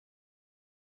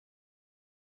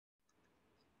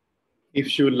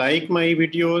If you like my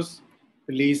videos,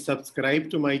 please subscribe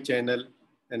to my channel.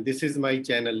 And this is my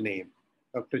channel name,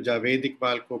 Dr. Javed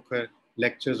Iqbal Kokhar,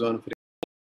 Lectures on Free.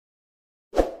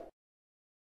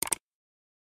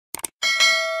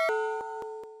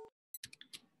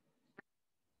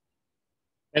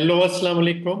 Hello, Assalamu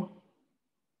alaikum.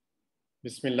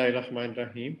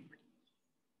 Bismillahirrahmanirrahim.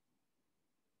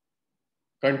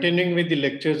 Continuing with the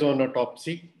lectures on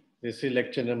autopsy, this is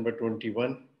lecture number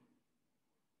 21.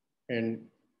 And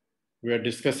we are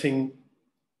discussing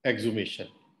exhumation.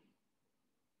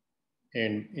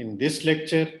 And in this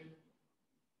lecture,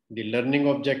 the learning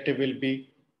objective will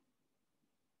be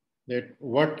that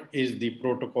what is the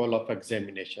protocol of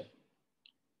examination?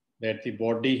 That the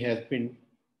body has been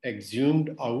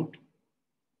exhumed out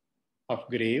of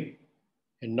grave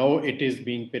and now it is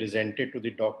being presented to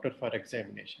the doctor for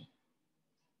examination.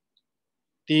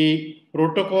 The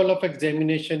protocol of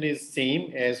examination is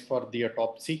same as for the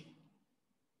autopsy,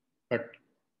 but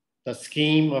the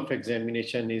scheme of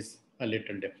examination is a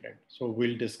little different. So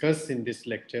we'll discuss in this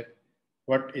lecture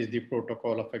what is the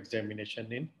protocol of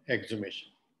examination in exhumation.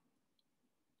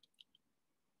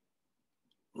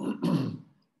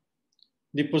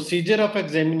 The procedure of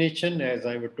examination, as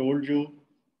I told you,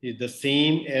 is the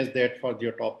same as that for the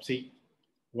autopsy,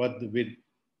 with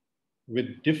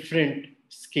different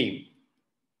scheme.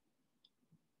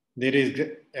 There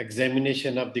is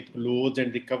examination of the clothes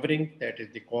and the covering, that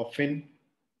is the coffin.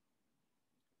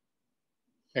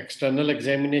 External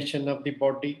examination of the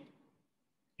body,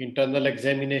 internal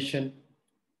examination,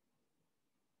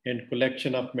 and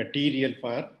collection of material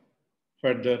for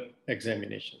further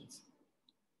examinations.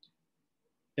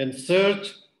 Then search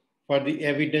for the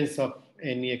evidence of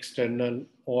any external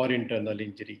or internal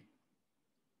injury.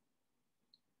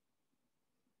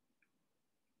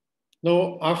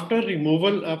 Now, after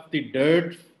removal of the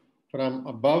dirt from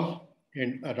above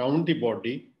and around the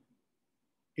body,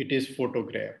 it is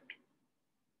photographed.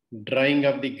 Drying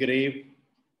of the grave,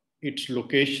 its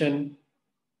location,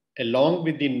 along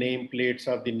with the nameplates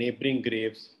of the neighboring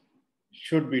graves,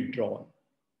 should be drawn.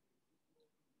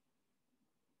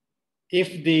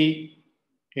 If the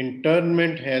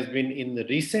interment has been in the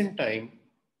recent time,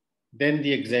 then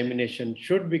the examination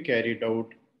should be carried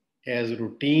out as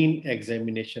routine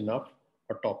examination of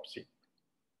autopsy.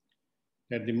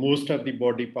 That the most of the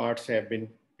body parts have been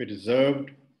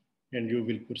preserved and you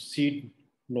will proceed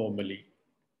normally.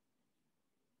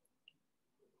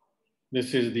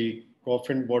 This is the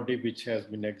coffin body which has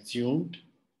been exhumed.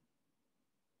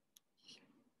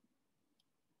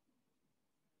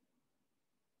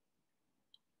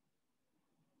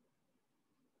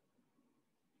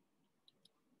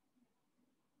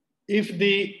 If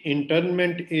the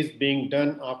interment is being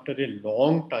done after a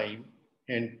long time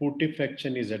and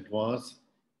putrefaction is advanced,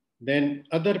 then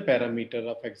other parameter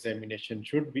of examination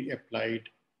should be applied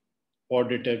for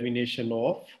determination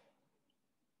of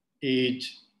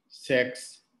age,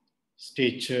 sex,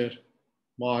 stature,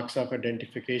 marks of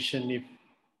identification if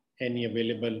any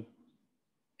available,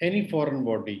 any foreign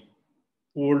body,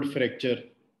 old fracture,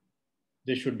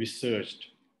 they should be searched.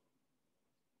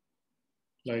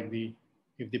 Like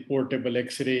if the portable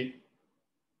X-ray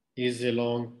is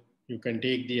along, you can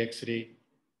take the X-ray,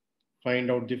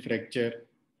 find out the fracture,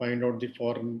 find out the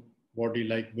foreign body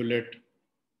like bullet.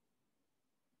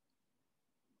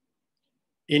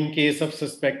 In case of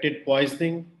suspected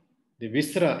poisoning, the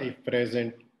viscera, if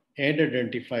present and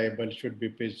identifiable, should be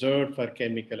preserved for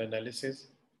chemical analysis.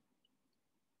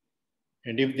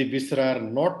 And if the viscera are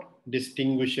not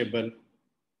distinguishable,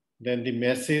 then the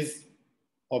masses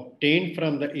obtained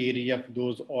from the area of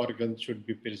those organs should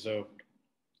be preserved.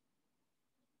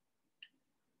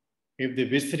 If the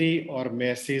viscera or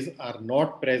masses are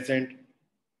not present,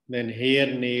 then hair,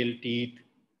 nail, teeth,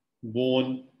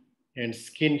 bone, and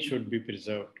skin should be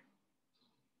preserved.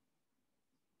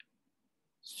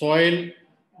 Soil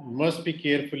must be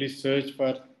carefully searched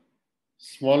for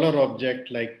smaller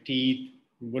objects like teeth,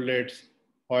 bullets,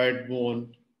 hyoid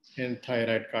bone, and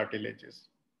thyroid cartilages,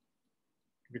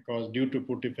 because due to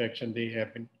putrefaction, they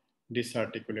have been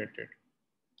disarticulated.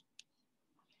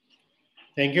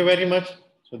 Thank you very much.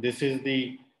 So this is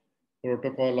the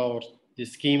protocol or the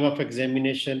scheme of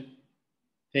examination.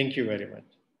 Thank you very much.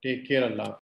 Take care, Allah.